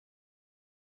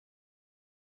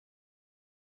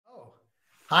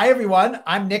Hi, everyone.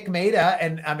 I'm Nick Mehta,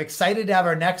 and I'm excited to have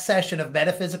our next session of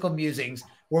Metaphysical Musings,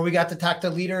 where we got to talk to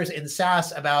leaders in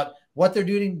SaaS about what they're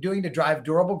doing to drive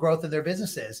durable growth in their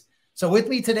businesses. So with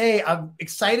me today, I'm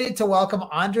excited to welcome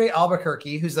Andre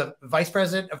Albuquerque, who's the Vice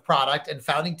President of Product and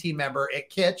founding team member at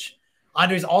Kitch.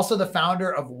 Andre is also the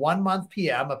founder of 1 Month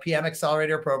PM, a PM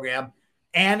accelerator program,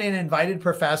 and an invited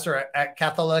professor at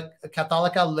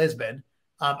Catholica Lisbon.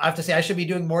 I have to say, I should be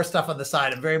doing more stuff on the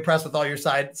side. I'm very impressed with all your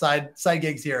side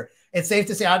gigs here. It's safe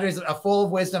to say Andre's full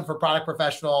of wisdom for product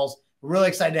professionals. We're really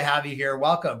excited to have you here.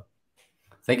 Welcome.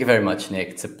 Thank you very much, Nick.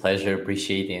 It's a pleasure.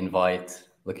 Appreciate the invite.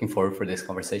 Looking forward for this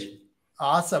conversation.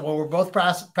 Awesome. Well, we're both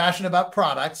passionate about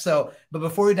products. But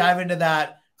before we dive into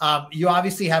that, you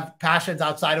obviously have passions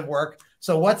outside of work.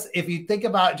 So if you think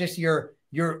about just your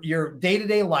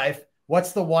day-to-day life,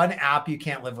 what's the one app you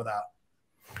can't live without?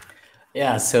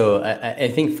 Yeah, so I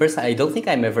think first, I don't think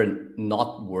I'm ever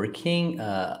not working.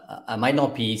 I might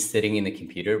not be sitting in the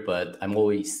computer, but I'm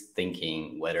always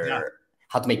thinking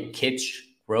how to make Kitch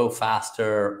grow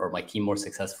faster, or my team more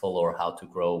successful, or how to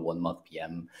grow 1 Month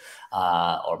PM,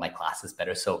 or my classes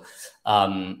better. So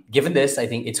given this, I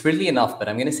think it's really enough, but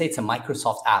I'm going to say it's a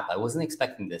Microsoft app. I wasn't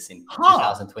expecting this in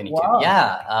 2022. Wow.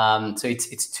 Yeah, so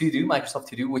it's To-Do, Microsoft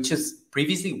To-Do, which is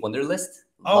previously Wunderlist.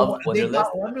 They bought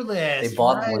Wunderlist. They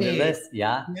bought Wunderlist,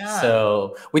 yeah.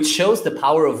 So, which shows the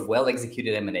power of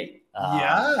well-executed M&A.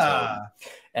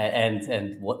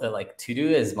 And what To-Do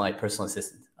is my personal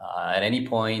assistant. At any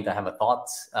point, I have a thought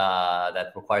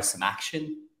that requires some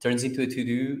action, turns into a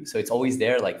To-Do. So it's always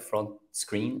there, like front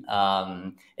screen.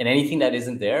 And anything that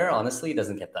isn't there, honestly,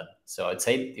 doesn't get done. So I'd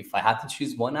say if I had to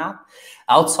choose one app,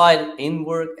 outside, in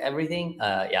work, everything,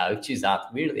 I would choose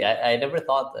that. Weirdly, I never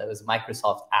thought that it was a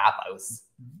Microsoft app.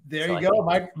 There you go.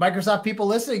 Microsoft people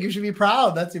listening, you should be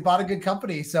proud. You bought a good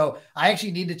company. So I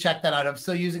actually need to check that out. I'm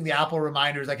still using the Apple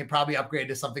reminders. I could probably upgrade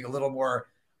to something a little more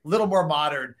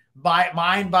modern.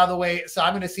 Mine, by the way, so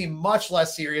I'm going to seem much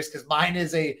less serious because mine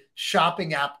is a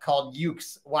shopping app called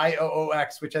Yoox,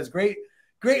 Yoox, which has great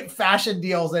fashion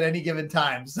deals at any given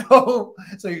time. So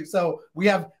we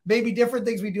have maybe different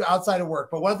things we do outside of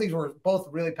work, but one of the things we're both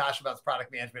really passionate about is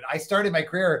product management. I started my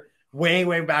career way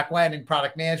back when in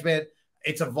product management.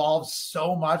 It's evolved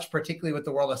so much, particularly with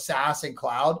the world of SaaS and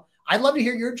cloud. I'd love to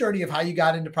hear your journey of how you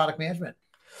got into product management.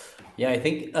 Yeah, I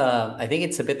think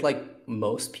it's a bit like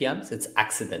most PMs. It's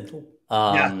accidental.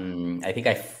 I think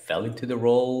I fell into the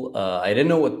role. I didn't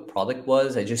know what product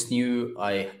was. I just knew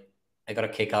I got a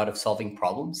kick out of solving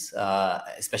problems,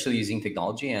 especially using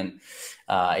technology. And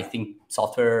I think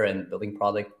software and building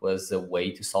product was a way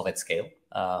to solve at scale.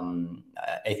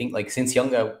 I think since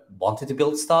young, I wanted to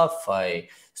build stuff. I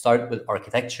started with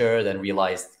architecture, then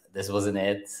realized this wasn't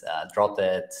it, dropped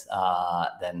it,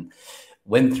 then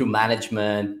went through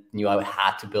management, knew I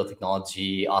had to build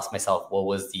technology, asked myself what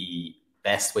was the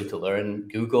best way to learn.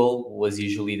 Google was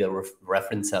usually the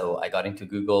reference, so I got into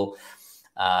Google.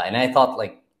 And I thought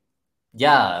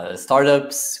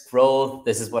startups, growth,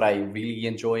 this is what I really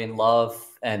enjoy and love.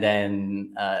 And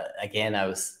then again, I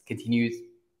was continued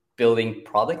building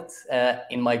product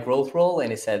in my growth role,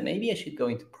 and I said maybe I should go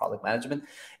into product management,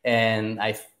 and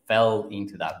I fell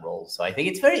into that role. So I think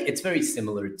it's very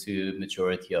similar to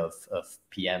majority of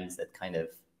PMs that kind of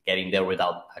getting there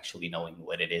without actually knowing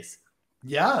what it is.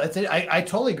 Yeah, that's it. I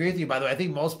totally agree with you. By the way, I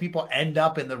think most people end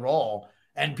up in the role,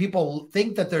 and people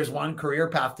think that there's one career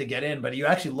path to get in, but you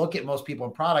actually look at most people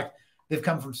in product, they've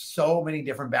come from so many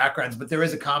different backgrounds, but there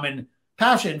is a common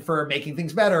passion for making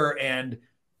things better and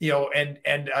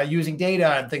using data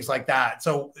and things like that.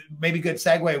 So maybe good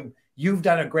segue. You've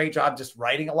done a great job just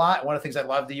writing a lot. One of the things I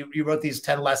love that you wrote these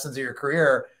 10 lessons of your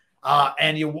career.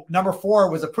 And number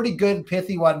 4 was a pretty good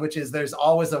pithy one, which is there's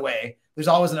always a way. There's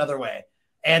always another way.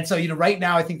 And so, right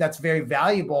now, I think that's very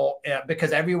valuable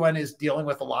because everyone is dealing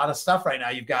with a lot of stuff right now.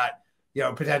 You've got,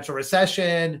 potential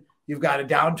recession. You've got a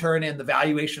downturn in the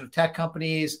valuation of tech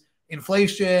companies,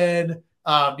 inflation.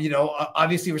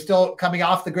 Obviously, we're still coming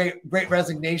off the great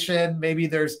resignation. Maybe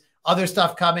there's other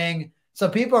stuff coming. So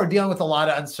people are dealing with a lot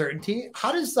of uncertainty.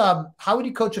 How would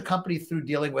you coach a company through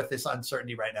dealing with this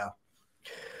uncertainty right now?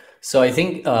 So I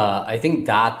think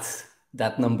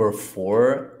that number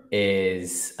 4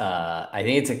 is I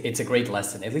think it's a great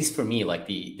lesson, at least for me.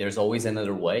 There's always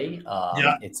another way.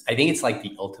 I think it's like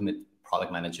the ultimate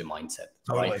product manager mindset,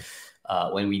 right?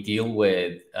 When we deal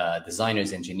with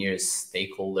designers, engineers,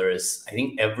 stakeholders, I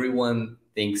think everyone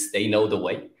thinks they know the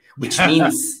way, which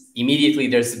means immediately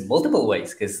there's multiple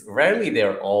ways, because rarely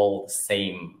they're all the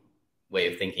same way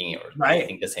of thinking or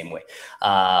think the same way.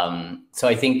 So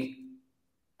I think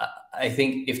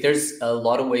if there's a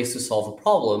lot of ways to solve a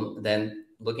problem, then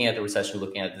looking at the recession,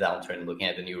 looking at the downturn, looking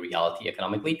at the new reality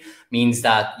economically, means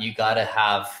that you got to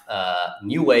have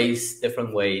new ways,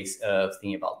 different ways of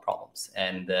thinking about problems.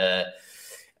 And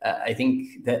I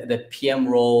think the PM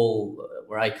role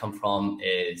where I come from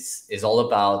is all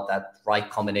about that right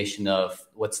combination of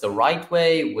what's the right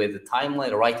way with the timeline,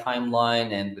 the right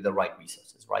timeline, and with the right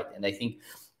resources, right? And I think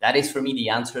that is for me the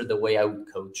answer. The way I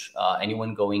would coach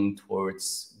anyone going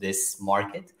towards this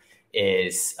market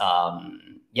is,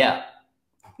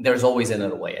 there's always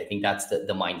another way. I think that's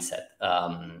the mindset,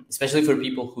 especially for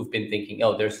people who've been thinking,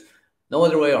 oh, there's no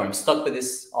other way, or I'm stuck with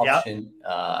this option.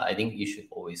 Yep. I think you should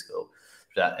always go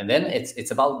for that. And then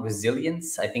it's about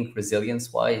resilience. I think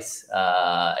resilience wise,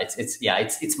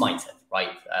 it's mindset, right?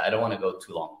 I don't want to go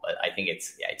too long, but I think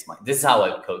it's this is how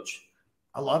I coach.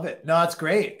 I love it. No, that's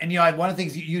great. And, one of the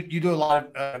things you do a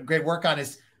lot of great work on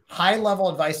is high level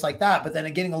advice like that, but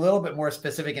then getting a little bit more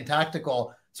specific and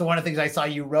tactical. So one of the things I saw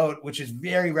you wrote, which is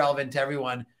very relevant to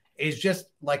everyone, is just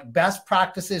like best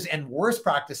practices and worst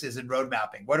practices in road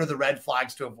mapping. What are the red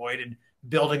flags to avoid in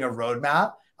building a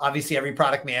roadmap? Obviously, every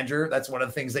product manager, that's one of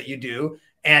the things that you do.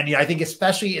 And I think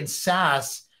especially in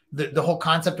SaaS, the whole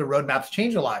concept of roadmaps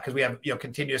change a lot because we have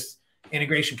continuous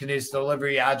integration, continuous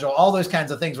delivery, agile, all those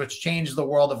kinds of things, which change the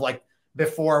world of like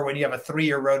before when you have a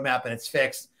 3-year roadmap and it's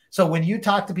fixed. So when you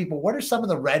talk to people, what are some of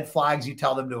the red flags you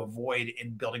tell them to avoid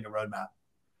in building a roadmap?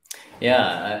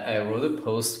 Yeah, I wrote a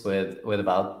post with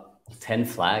about 10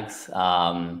 flags.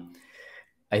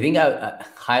 I think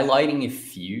highlighting a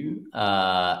few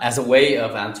as a way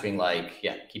of answering like,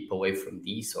 keep away from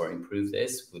these or improve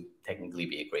this would technically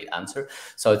be a great answer.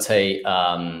 So I'd say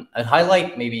I'd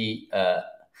highlight maybe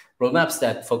roadmaps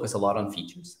that focus a lot on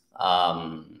features.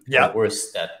 Of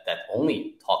course, that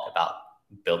only talk about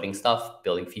building stuff,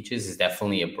 building features is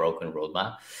definitely a broken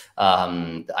roadmap.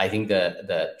 I think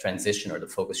the transition or the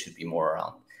focus should be more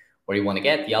around where you want to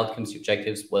get, the outcomes, the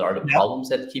objectives, what are the problems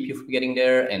that keep you from getting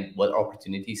there, and what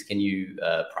opportunities can you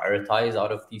prioritize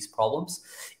out of these problems.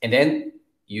 And then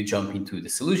you jump into the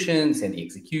solutions and the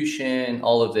execution.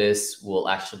 All of this will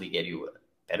actually get you a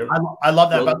better. I love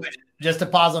that. By the way, just to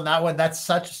pause on that one, that's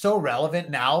so relevant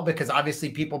now because obviously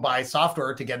people buy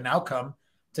software to get an outcome,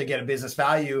 to get a business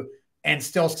value. And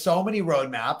still so many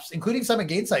roadmaps, including some at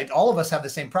Gainsight, all of us have the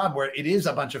same problem where it is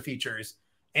a bunch of features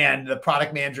and the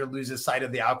product manager loses sight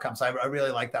of the outcome. So I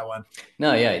really like that one.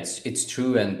 No, yeah, it's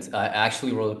true. And I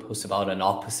actually wrote a post about an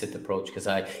opposite approach because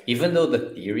even though the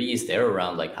theory is there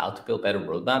around like how to build better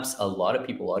roadmaps, a lot of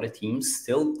people, a lot of teams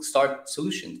still start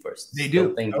solution first. They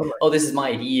do think, oh, this is my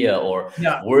idea, or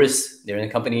worse, they're in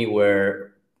a company where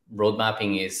road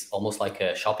mapping is almost like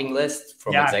a shopping list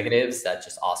from executives that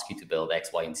just ask you to build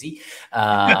X, Y, and Z.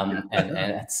 And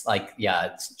it's like,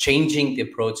 it's changing the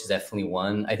approach is definitely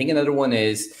one. I think another one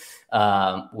is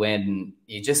when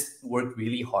you just work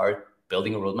really hard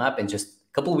building a roadmap and just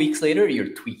a couple of weeks later,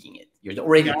 you're tweaking it. You're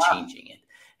already changing it.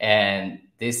 And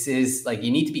this is like,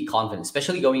 you need to be confident,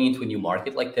 especially going into a new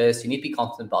market like this. You need to be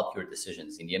confident about your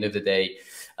decisions. In the end of the day,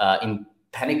 in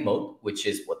panic mode, which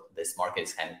is what this market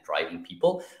is kind of driving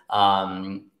people.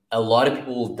 A lot of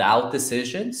people will doubt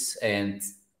decisions, and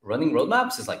running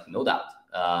roadmaps is like no doubt.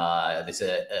 There's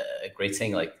a great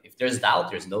saying like, if there's doubt,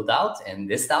 there's no doubt. And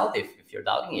this doubt, if you're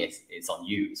doubting it, it's on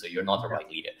you. So you're not the right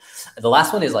leader. The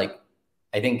last one is like,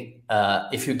 I think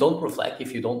if you don't reflect,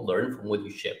 if you don't learn from what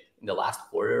you shipped in the last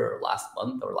quarter or last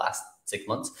month or last 6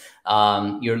 months,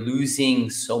 you're losing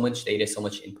so much data, so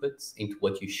much inputs into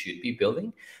what you should be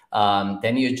building.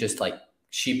 Then you're just like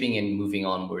shipping and moving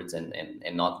onwards and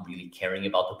not really caring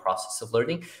about the process of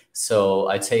learning. So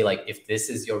I'd say like, if this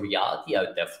is your reality, I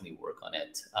would definitely work on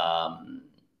it.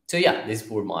 So these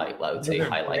were my, I would say,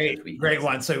 highlighted. Great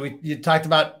one. So you talked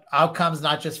about outcomes,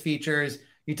 not just features.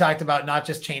 You talked about not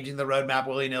just changing the roadmap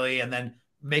willy-nilly and then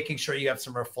making sure you have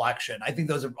some reflection. I think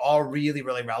those are all really,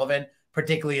 really relevant,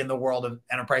 particularly in the world of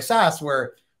enterprise SaaS,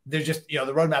 where there's just, the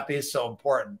roadmap is so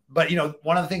important. But,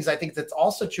 one of the things I think that's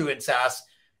also true in SaaS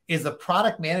is the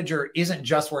product manager isn't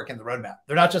just working the roadmap.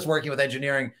 They're not just working with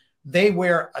engineering. They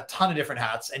wear a ton of different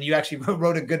hats. And you actually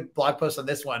wrote a good blog post on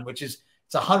this one, which is,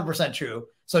 it's 100% true.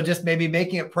 So just maybe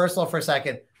making it personal for a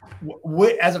second.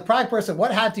 As a product person,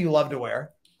 what hat do you love to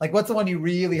wear? Like, what's the one you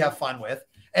really have fun with?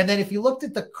 And then if you looked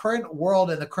at the current world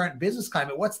and the current business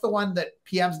climate, what's the one that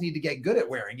PMs need to get good at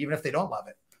wearing, even if they don't love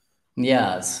it?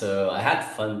 Yeah, so I had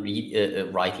fun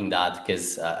writing that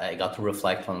because I got to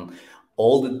reflect on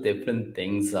all the different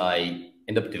things I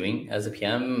end up doing as a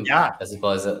PM, as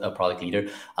well as a product leader.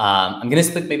 I'm going to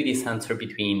split maybe this answer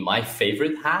between my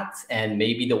favorite hat and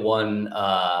maybe the one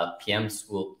PMs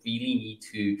will really need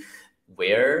to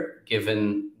wear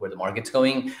given where the market's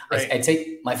going. Right. I'd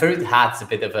say my favorite hat's a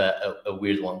bit of a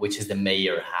weird one, which is the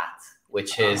mayor hat,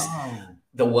 which is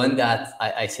the one that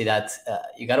I say that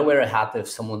you got to wear a hat of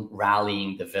someone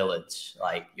rallying the village,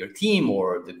 like your team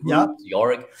or the group, the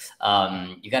org.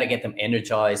 You got to get them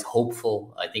energized,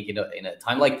 hopeful. I think, in a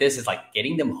time like this, it's like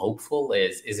getting them hopeful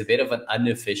is a bit of an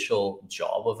unofficial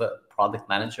job of a product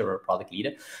manager or a product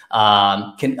leader.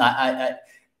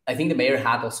 I think the mayor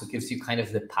hat also gives you kind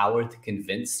of the power to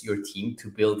convince your team to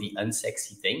build the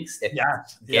unsexy things that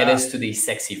get us to the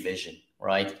sexy vision,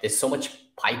 right? There's so much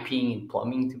piping and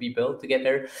plumbing to be built to get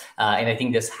there. And I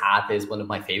think this hat is one of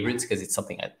my favorites because it's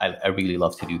something I really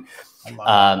love to do.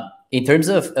 In terms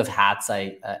of hats,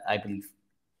 I believe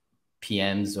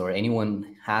PMs or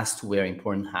anyone has to wear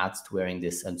important hats to wearing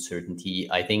this uncertainty.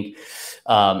 I think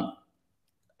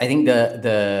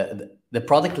the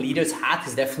product leader's hat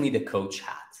is definitely the coach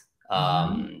hat.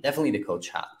 Definitely the coach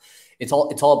hat. It's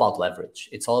all about leverage.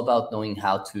 It's all about knowing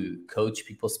how to coach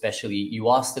people, especially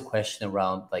you asked the question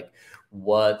around like,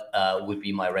 what would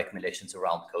be my recommendations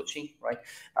around coaching, right?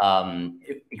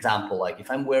 Example, like if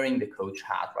I'm wearing the coach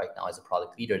hat right now as a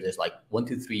product leader, there's like 1,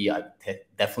 2, 3 I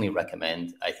definitely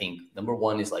recommend. I think number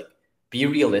one is like, be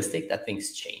realistic that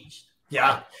things changed.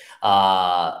 Yeah.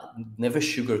 Never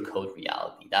sugarcoat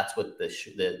reality. That's what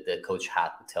the coach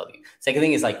hat would tell you. Second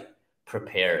thing is like,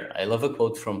 prepare. I love a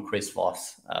quote from Chris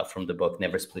Voss from the book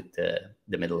Never Split the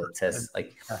Middle. It says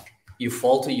like, you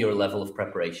fall to your level of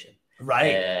preparation.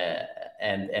 Right.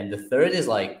 And the third is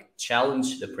like,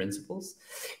 challenge the principles.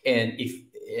 And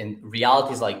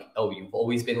reality is like, oh, you've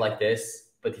always been like this,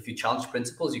 but if you challenge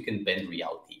principles, you can bend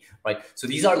reality, right? So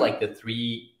these are like the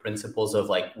 3 principles of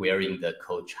like wearing the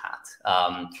coach hat.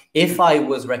 If I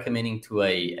was recommending to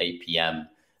a PM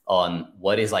on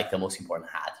what is like the most important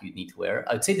hat you need to wear,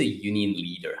 I would say the union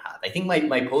leader hat. I think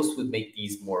my post would make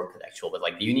these more contextual, but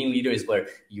like the union leader is where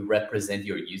you represent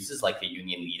your users like a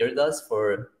union leader does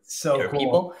for their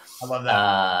people. I love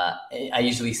that. I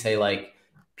usually say like,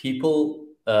 people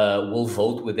will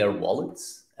vote with their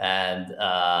wallets. And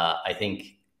I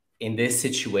think in this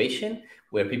situation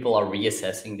where people are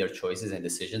reassessing their choices and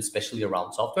decisions, especially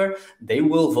around software, they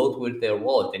will vote with their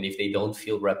wallet. And if they don't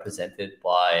feel represented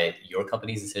by your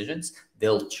company's decisions,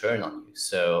 they'll churn on you.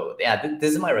 So yeah,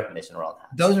 this is my recommendation around that.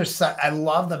 Those are, I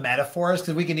love the metaphors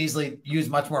because we can easily use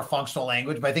much more functional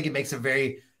language, but I think it makes it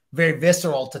very, very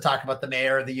visceral to talk about the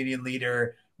mayor, the union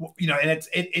leader, and it's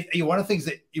one of the things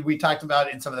that we talked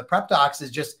about in some of the prep docs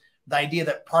is just the idea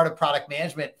that part of product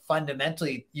management,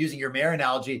 fundamentally using your mayor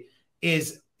analogy,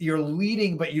 is you're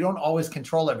leading, but you don't always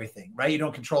control everything, right? You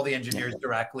don't control the engineers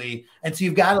directly. And so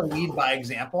you've got to lead by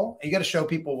example. You got to show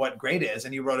people what great is.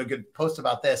 And you wrote a good post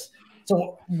about this.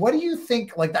 So what do you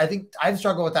think? Like, I think I've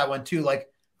struggled with that one too.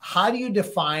 Like, how do you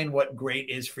define what great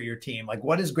is for your team? Like,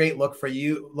 what does great look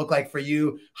like for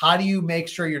you? How do you make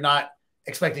sure you're not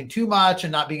expecting too much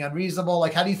and not being unreasonable?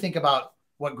 Like, how do you think about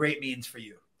what great means for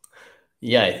you?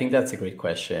 Yeah, I think that's a great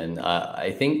question.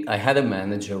 I think I had a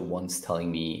manager once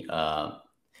telling me,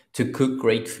 to cook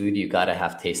great food, you got to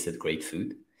have tasted great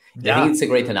food. Yeah. I think it's a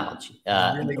great analogy.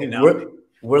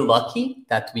 We're lucky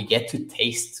that we get to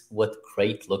taste what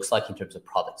great looks like in terms of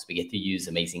products. We get to use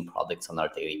amazing products on our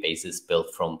daily basis,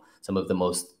 built from some of the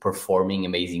most performing,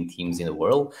 amazing teams in the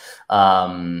world.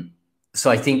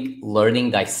 So I think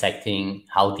learning, dissecting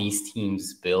how these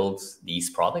teams build these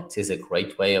products is a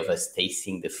great way of us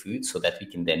tasting the food so that we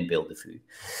can then build the food.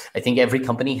 I think every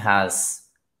company has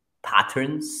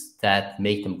patterns that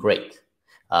make them great.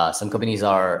 Some companies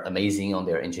are amazing on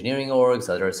their engineering orgs.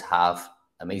 Others have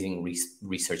amazing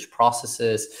research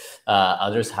processes.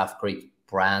 Others have great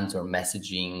brands or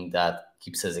messaging that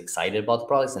keeps us excited about the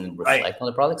products and reflect on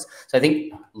the products. So I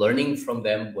think learning from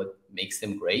them what makes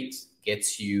them great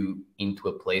gets you into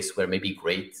a place where maybe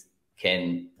great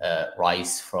can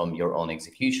rise from your own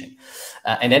execution.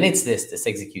 And then it's this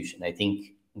execution. I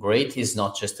think great is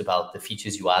not just about the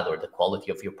features you add or the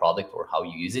quality of your product or how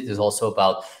you use it. It's also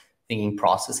about thinking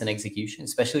process and execution,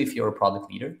 especially if you're a product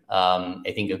leader.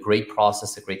 I think a great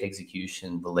process, a great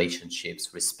execution,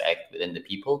 relationships, respect within the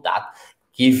people that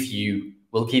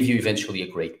will give you eventually a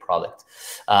great product.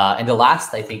 And the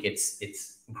last, I think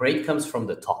it's great comes from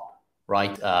the top,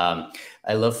 right?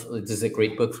 I love, there's a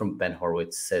great book from Ben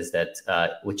Horowitz says that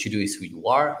what you do is who you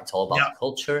are. It's all about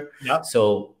culture.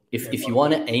 So if you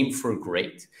want to aim for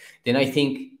great, then I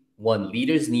think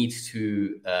leaders need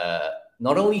to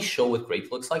not only show what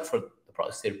great looks like for the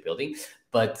products they're building,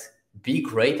 but be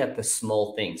great at the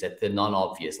small things, at the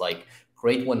non-obvious, like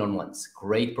great one-on-ones,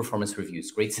 great performance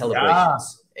reviews, great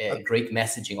celebrations, great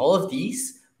messaging. All of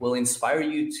these will inspire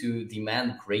you to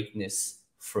demand greatness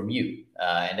from you.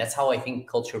 And that's how I think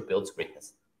culture builds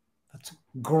greatness. That's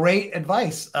great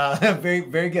advice. Very,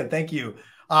 very good. Thank you.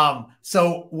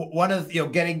 So one of,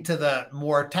 getting to the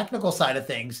more technical side of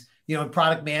things, in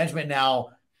product management now,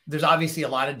 there's obviously a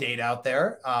lot of data out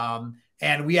there.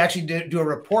 And we actually do a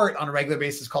report on a regular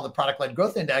basis called the Product-Led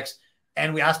Growth Index.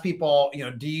 And we ask people,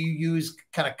 do you use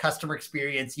kind of customer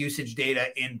experience usage data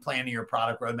in planning your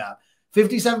product roadmap?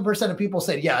 57% of people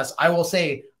said yes. I will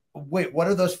say, wait, what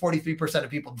are those 43% of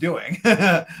people doing?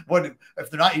 What if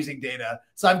they're not using data?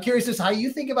 So I'm curious as to how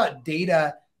you think about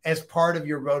data as part of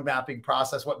your road mapping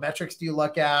process. What metrics do you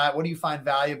look at? What do you find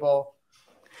valuable?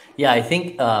 Yeah, I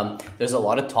think there's a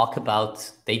lot of talk about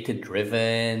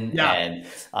data-driven, and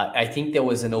I think there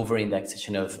was an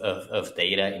over-indexation of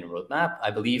data in roadmap.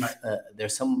 I believe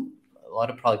there's a lot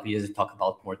of product leaders that talk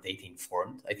about more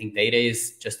data-informed. I think data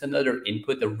is just another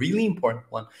input, a really important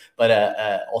one, but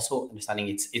also understanding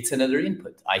it's another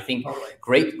input. I think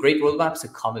great roadmaps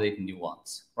accommodate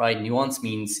nuance, right? Nuance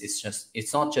means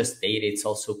it's not just data, it's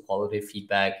also qualitative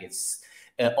feedback.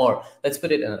 Or let's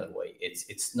put it another way.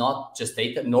 It's not just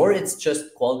data, nor it's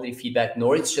just quality feedback,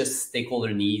 nor it's just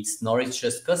stakeholder needs, nor it's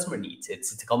just customer needs.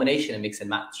 It's a combination, a mix and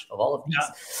match of all of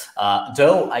these.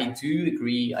 Though I do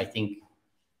agree, I think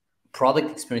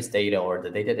product experience data, or the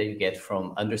data that you get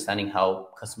from understanding how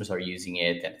customers are using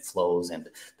it and flows and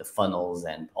the funnels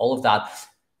and all of that,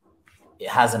 it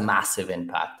has a massive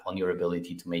impact on your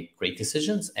ability to make great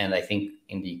decisions. And I think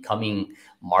in the coming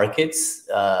markets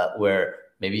where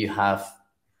maybe you have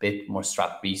bit more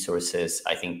strapped resources,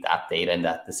 I think that data and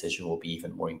that decision will be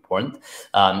even more important.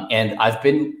 And I've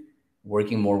been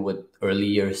working more with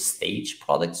earlier stage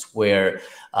products where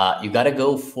you got to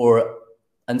go for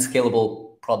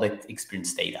unscalable product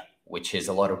experience data, which is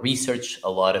a lot of research, a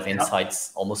lot of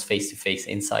insights, almost face-to-face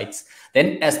insights.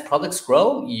 Then as products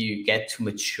grow, you get to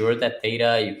mature that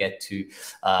data, you get to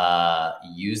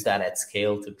use that at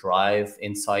scale to drive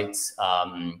insights.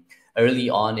 Early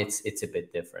on, it's a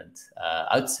bit different.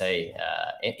 I would say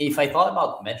if I thought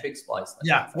about metrics wise.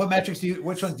 What metrics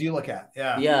which ones do you look at?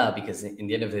 Yeah, because in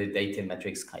the end of the day, data and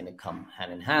metrics kind of come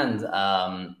hand in hand.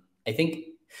 I think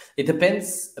it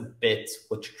depends a bit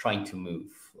what you're trying to move.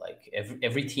 Like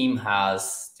every team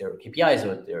has their KPIs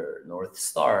or their North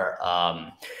Star.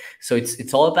 So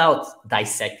it's all about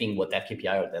dissecting what that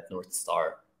KPI or that North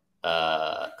Star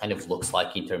kind of looks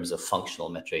like in terms of functional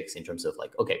metrics, in terms of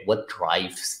like, okay, what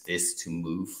drives this to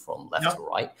move from left to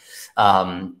right?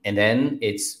 And then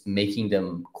it's making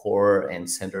them core and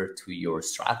center to your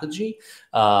strategy.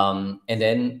 And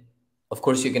then, of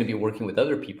course, you're going to be working with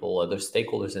other people, other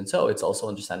stakeholders. And so it's also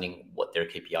understanding what their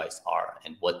KPIs are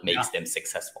and what makes them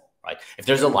successful, right? If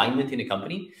there's alignment in a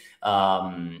company,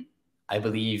 I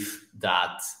believe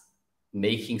that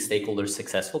making stakeholders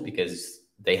successful because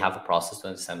they have a process to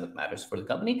understand what matters for the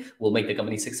company will make the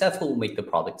company successful, will make the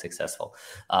product successful.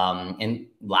 And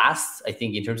last, I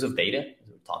think in terms of data,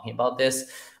 we're talking about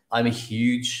this, I'm a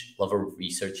huge lover of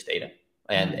research data.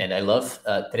 And I love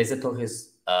Teresa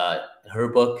Torres, her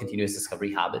book, Continuous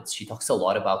Discovery Habits. She talks a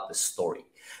lot about the story,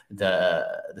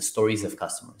 the stories of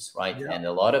customers, right? And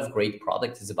a lot of great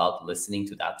product is about listening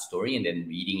to that story and then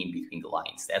reading in between the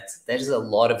lines. There's a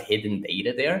lot of hidden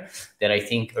data there that I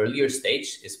think earlier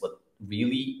stage is what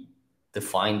really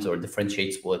defines or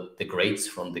differentiates what the greats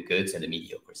from the goods and the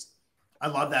mediocres. I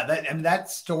love that. That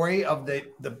story of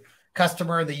the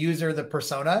customer, the user, the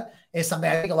persona is something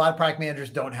I think a lot of product managers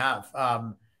don't have.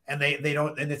 And they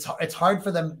don't, and it's hard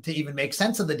for them to even make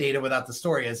sense of the data without the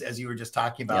story, as you were just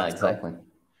talking about. Yeah, exactly.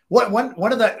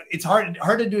 It's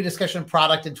hard to do a discussion of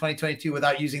product in 2022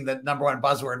 without using the number one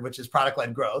buzzword, which is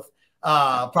product-led growth.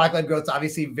 Product-led growth is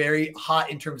obviously very hot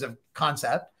in terms of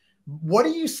concept. What are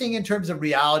you seeing in terms of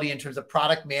reality, in terms of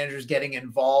product managers getting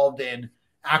involved in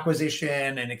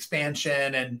acquisition and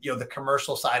expansion and the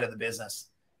commercial side of the business?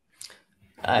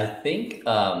 I think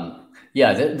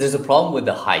there's a problem with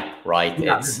the hype, right?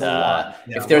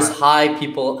 If there's hype,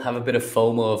 people have a bit of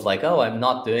FOMO of like, oh, I'm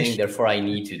not doing, therefore I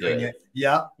need to do it.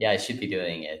 Yeah, I should be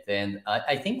doing it. And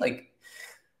I think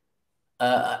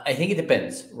it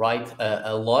depends, right?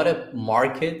 A lot of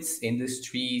markets,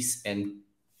 industries, and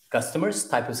types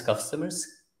of customers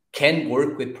can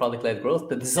work with product-led growth,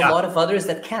 but there's a lot of others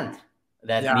that can't,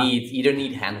 that either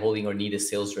need handholding or need a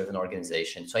sales-driven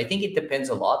organization. So I think it depends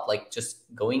a lot, like just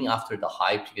going after the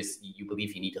hype because you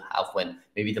believe you need to have when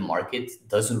maybe the market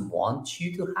doesn't want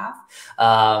you to have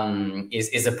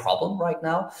is a problem right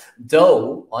now.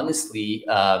 Though, honestly,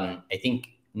 I think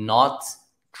not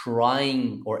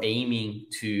trying or aiming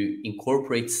to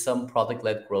incorporate some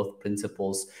product-led growth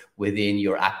principles within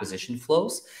your acquisition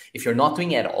flows. If you're not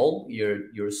doing it at all,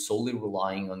 you're solely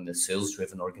relying on the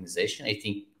sales-driven organization, I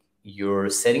think you're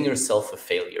setting yourself a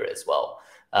failure as well,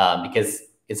 because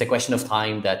it's a question of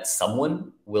time that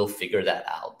someone will figure that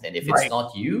out. And if it's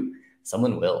not you,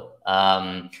 someone will.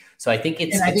 So I think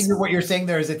and I think that what you're saying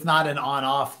there is it's not an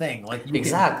on-off thing. Like you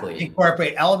exactly can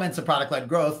incorporate elements of product-led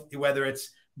growth, whether it's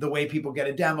the way people get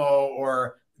a demo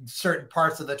or certain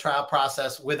parts of the trial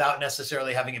process, without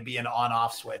necessarily having it be an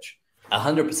on-off switch.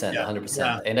 100%,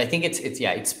 100%. And I think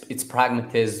it's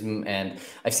pragmatism. And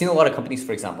I've seen a lot of companies,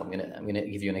 for example, I'm gonna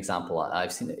give you an example.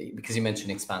 I've seen, because you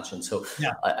mentioned expansion. So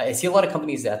I see a lot of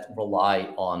companies that rely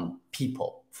on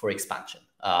people for expansion,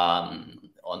 on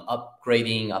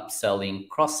upgrading, upselling,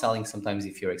 cross-selling, sometimes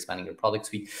if you're expanding your product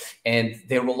suite. And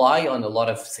they rely on a lot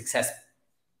of success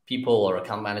people or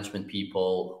account management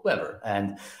people, whoever.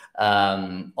 And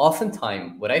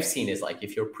oftentimes what I've seen is like,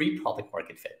 if you're pre-product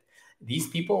market fit, these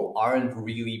people aren't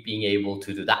really being able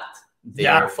to do that.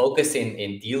 They're focused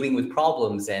in dealing with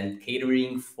problems and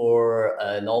catering for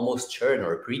an almost churn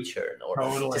or a pre-churn, or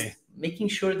just making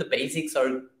sure the basics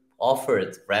are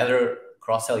offered, rather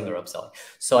cross-selling or upselling.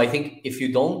 So I think if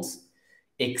you don't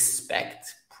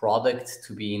expect product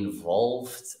to be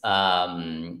involved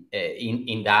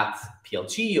in that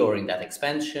PLG or in that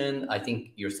expansion, I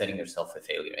think you're setting yourself a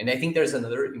failure. And I think there's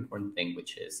another important thing,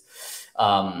 which is,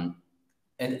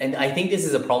 and I think this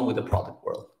is a problem with the product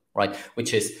world, right?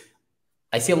 Which is,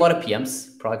 I see a lot of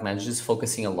PMs, product managers,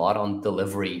 focusing a lot on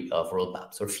delivery of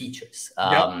roadmaps or features.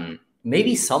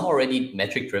 Maybe some already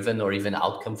metric driven or even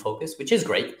outcome focused, which is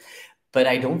great. But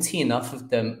I don't see enough of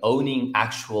them owning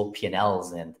actual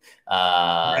P&Ls and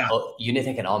unit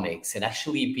economics, and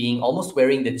actually being almost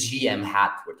wearing the GM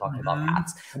hat. We're talking about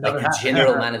hats, like the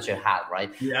general manager hat,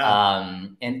 right?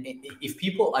 And if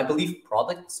people, I believe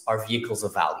products are vehicles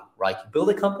of value, right? You build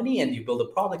a company and you build a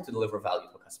product to deliver value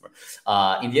to a customer.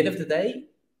 In the end of the day,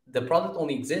 the product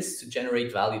only exists to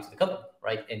generate value to the company,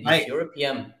 right? And if you're a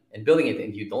PM and building it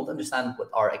and you don't understand what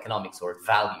are economics or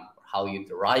value, how you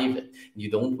derive it, you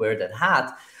don't wear that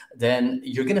hat, then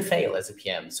you're going to fail as a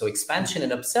PM. So expansion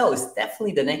and upsell is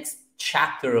definitely the next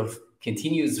chapter of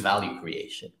continuous value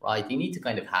creation, right? You need to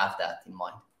kind of have that in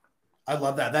mind. I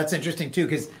love that. That's interesting too,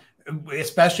 because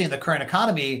especially in the current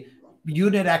economy,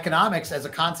 unit economics as a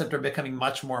concept are becoming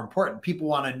much more important. People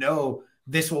want to know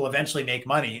this will eventually make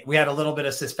money. We had a little bit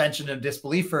of suspension of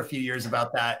disbelief for a few years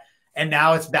about that. And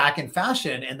now it's back in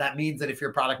fashion. And that means that if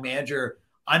you're a product manager,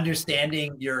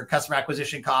 understanding your customer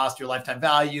acquisition cost, your lifetime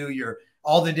value,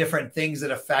 all the different things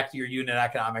that affect your unit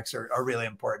economics are really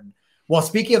important. Well,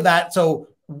 speaking of that, so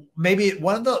maybe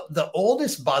one of the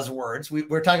oldest buzzwords,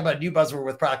 we're talking about a new buzzword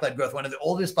with product-led growth. One of the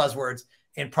oldest buzzwords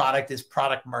in product is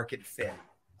product market fit.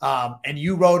 And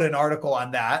you wrote an article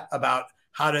on that about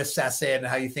how to assess it and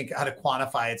how to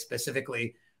quantify it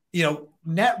specifically.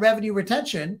 Net revenue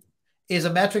retention is a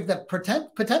metric that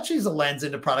potentially is a lens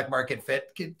into product market fit.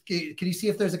 Can you see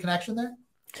if there's a connection there?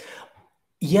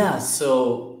 Yeah.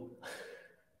 So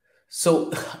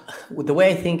the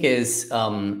way I think is,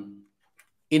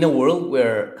 in a world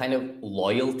where kind of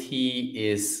loyalty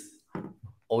is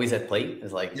always at play,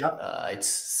 it's like, it's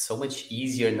so much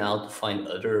easier now to find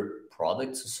other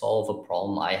products to solve a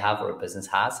problem I have or a business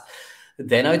has.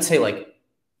 Then I would say like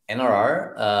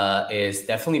NRR is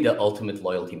definitely the ultimate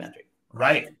loyalty metric.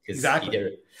 Right.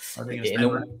 Exactly. Exactly.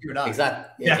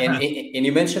 And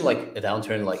you mentioned like a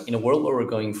downturn, like in a world where we're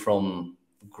going from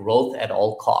growth at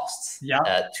all costs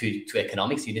to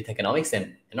economics, unit economics,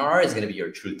 and NRR is going to be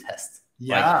your true test.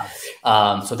 Right?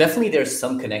 So definitely there's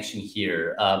some connection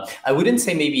here. I wouldn't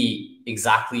say maybe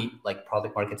exactly like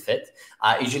product market fit.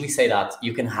 I usually say that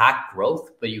you can hack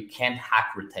growth, but you can't hack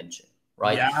retention,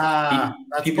 right?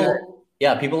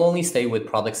 People only stay with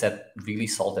products that really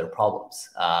solve their problems.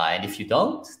 And if you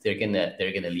don't, they're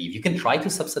gonna leave. You can try to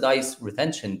subsidize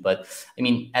retention, but I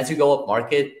mean, as you go up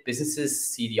market, businesses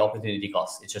see the opportunity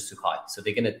cost. It's just too high. So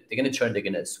they're gonna churn, they're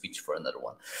gonna switch for another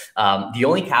one. The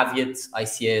only caveat I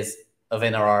see of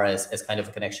NRR as kind of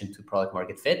a connection to product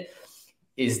market fit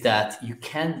is that you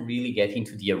can't really get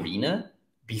into the arena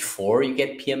before you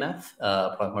get PMF,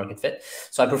 product market fit.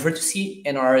 So I prefer to see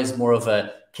NRR as more of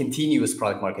a continuous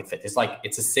product market fit.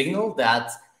 It's a signal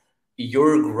that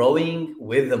you're growing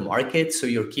with the market, so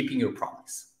you're keeping your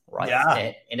promise,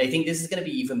 right? And I think this is going to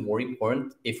be even more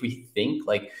important if we think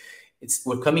like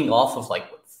we're coming off of like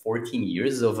 14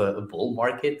 years of a bull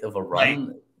market, of a run.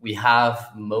 Right. We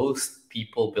have most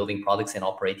people building products and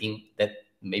operating that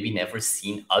maybe never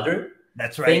seen other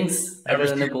That's right. things Never in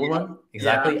seen the it. bull run. Yeah.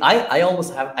 Exactly. I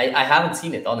almost have, I haven't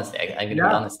seen it, honestly. I'm going to be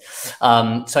Yeah. honest.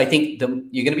 So I think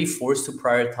you're going to be forced to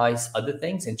prioritize other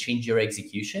things and change your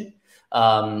execution.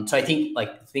 So I think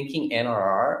like thinking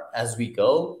NRR as we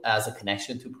go as a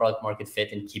connection to product market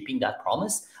fit and keeping that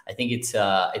promise, I think it's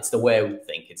the way I would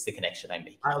think. It's the connection I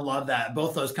make. I love that.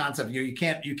 Both those concepts. You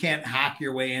can't hack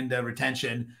your way into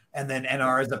retention, and then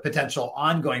NR is a potential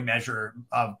ongoing measure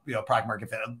of product market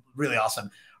fit. Really awesome.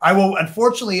 I will.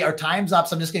 Unfortunately, our time's up,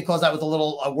 so I'm just going to close out with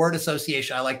a word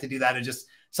association. I like to do that, and just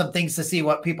some things to see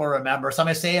what people remember. So I'm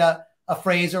going to say a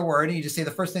phrase or word, and you just say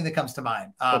the first thing that comes to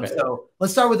mind. Okay. So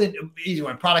let's start with an easy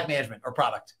one: product management or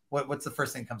product. What's the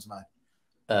first thing that comes to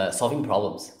mind? Solving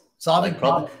problems. Solving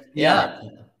problems. Yeah.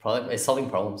 Product is solving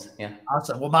problems. Yeah.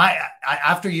 Awesome. Well,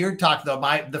 after your talk though,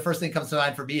 the first thing that comes to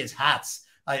mind for me is hats.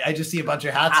 I just see a bunch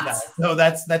of hats now. So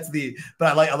that's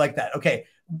but I like that. Okay.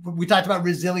 We talked about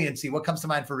resiliency. What comes to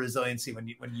mind for resiliency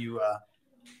when you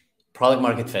product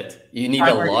market fit? You need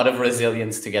a lot of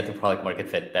resilience to get the product market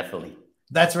fit. Definitely.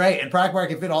 That's right. And product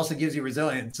market fit also gives you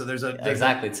resilience. So there's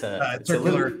exactly. It's a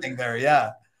circular thing there.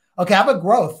 Yeah. Okay. How about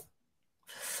growth?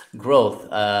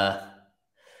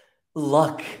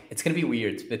 Luck. It's going to be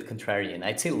weird, a bit contrarian.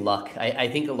 I'd say luck. I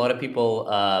think a lot of people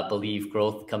believe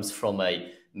growth comes from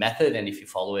a method, and if you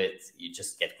follow it, you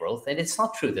just get growth. And it's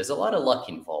not true. There's a lot of luck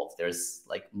involved. There's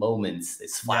like moments,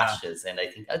 there's flashes, and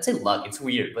I'd say luck. It's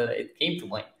weird, but it came to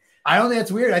mind. I don't think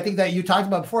it's weird. I think that you talked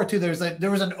about before too. There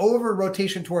was an over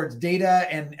rotation towards data,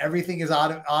 and everything is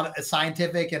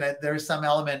scientific, and there's some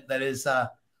element that is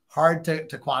hard to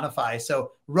quantify.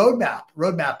 So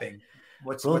roadmapping.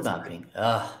 What's roadmapping?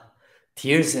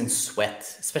 Tears and sweat,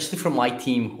 especially from my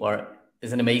team, who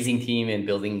is an amazing team in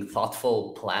building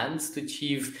thoughtful plans to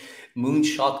achieve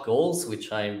moonshot goals,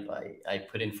 which I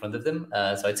put in front of them.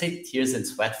 So I'd say tears and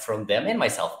sweat from them and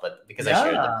myself, but because I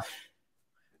shared them.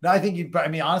 No, I think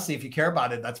honestly, if you care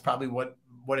about it, that's probably what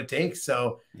it takes.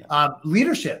 So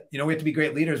leadership, we have to be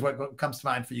great leaders. What comes to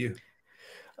mind for you?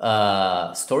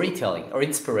 Storytelling or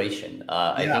inspiration.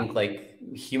 I think like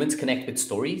humans connect with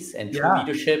stories, and true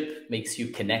leadership makes you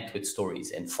connect with stories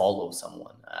and follow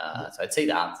someone. So I'd say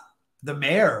that. The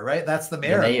mayor, right? That's the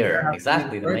mayor. The mayor,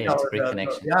 exactly. The mayor. It's a great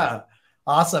connection. Yeah.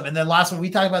 Awesome. And then last one, we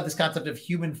talked about this concept of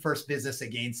human first business at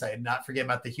Gainsight, and not forget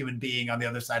about the human being on the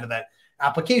other side of that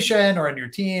application or in your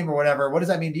team or whatever. What does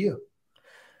that mean to you?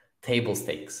 Table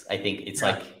stakes. I think it's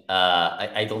like,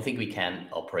 I don't think we can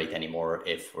operate anymore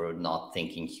if we're not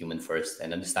thinking human first,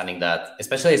 and understanding that,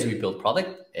 especially as we build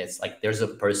product, it's like there's a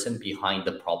person behind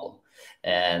the problem.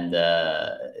 And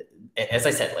as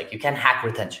I said, like you can hack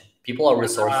retention. People are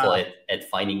resourceful at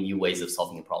finding new ways of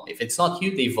solving a problem. If it's not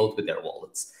you, they vote with their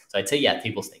wallets. So I'd say,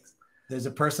 table stakes. There's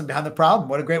a person behind the problem.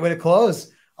 What a great way to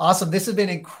close. Awesome. This has been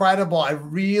incredible. I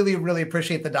really, really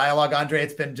appreciate the dialogue, Andre.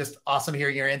 It's been just awesome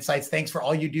hearing your insights. Thanks for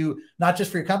all you do, not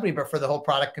just for your company, but for the whole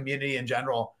product community in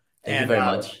general. Thank you very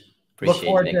much. Look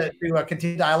forward to a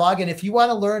continued dialogue. And if you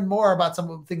want to learn more about some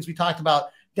of the things we talked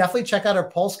about, definitely check out our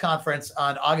Pulse conference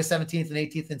on August 17th and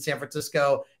 18th in San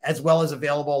Francisco, as well as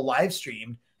available live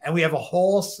streamed. And we have a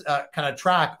whole kind of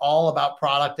track all about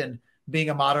product and being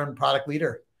a modern product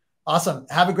leader. Awesome.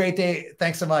 Have a great day.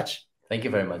 Thanks so much. Thank you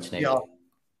very much, Nick.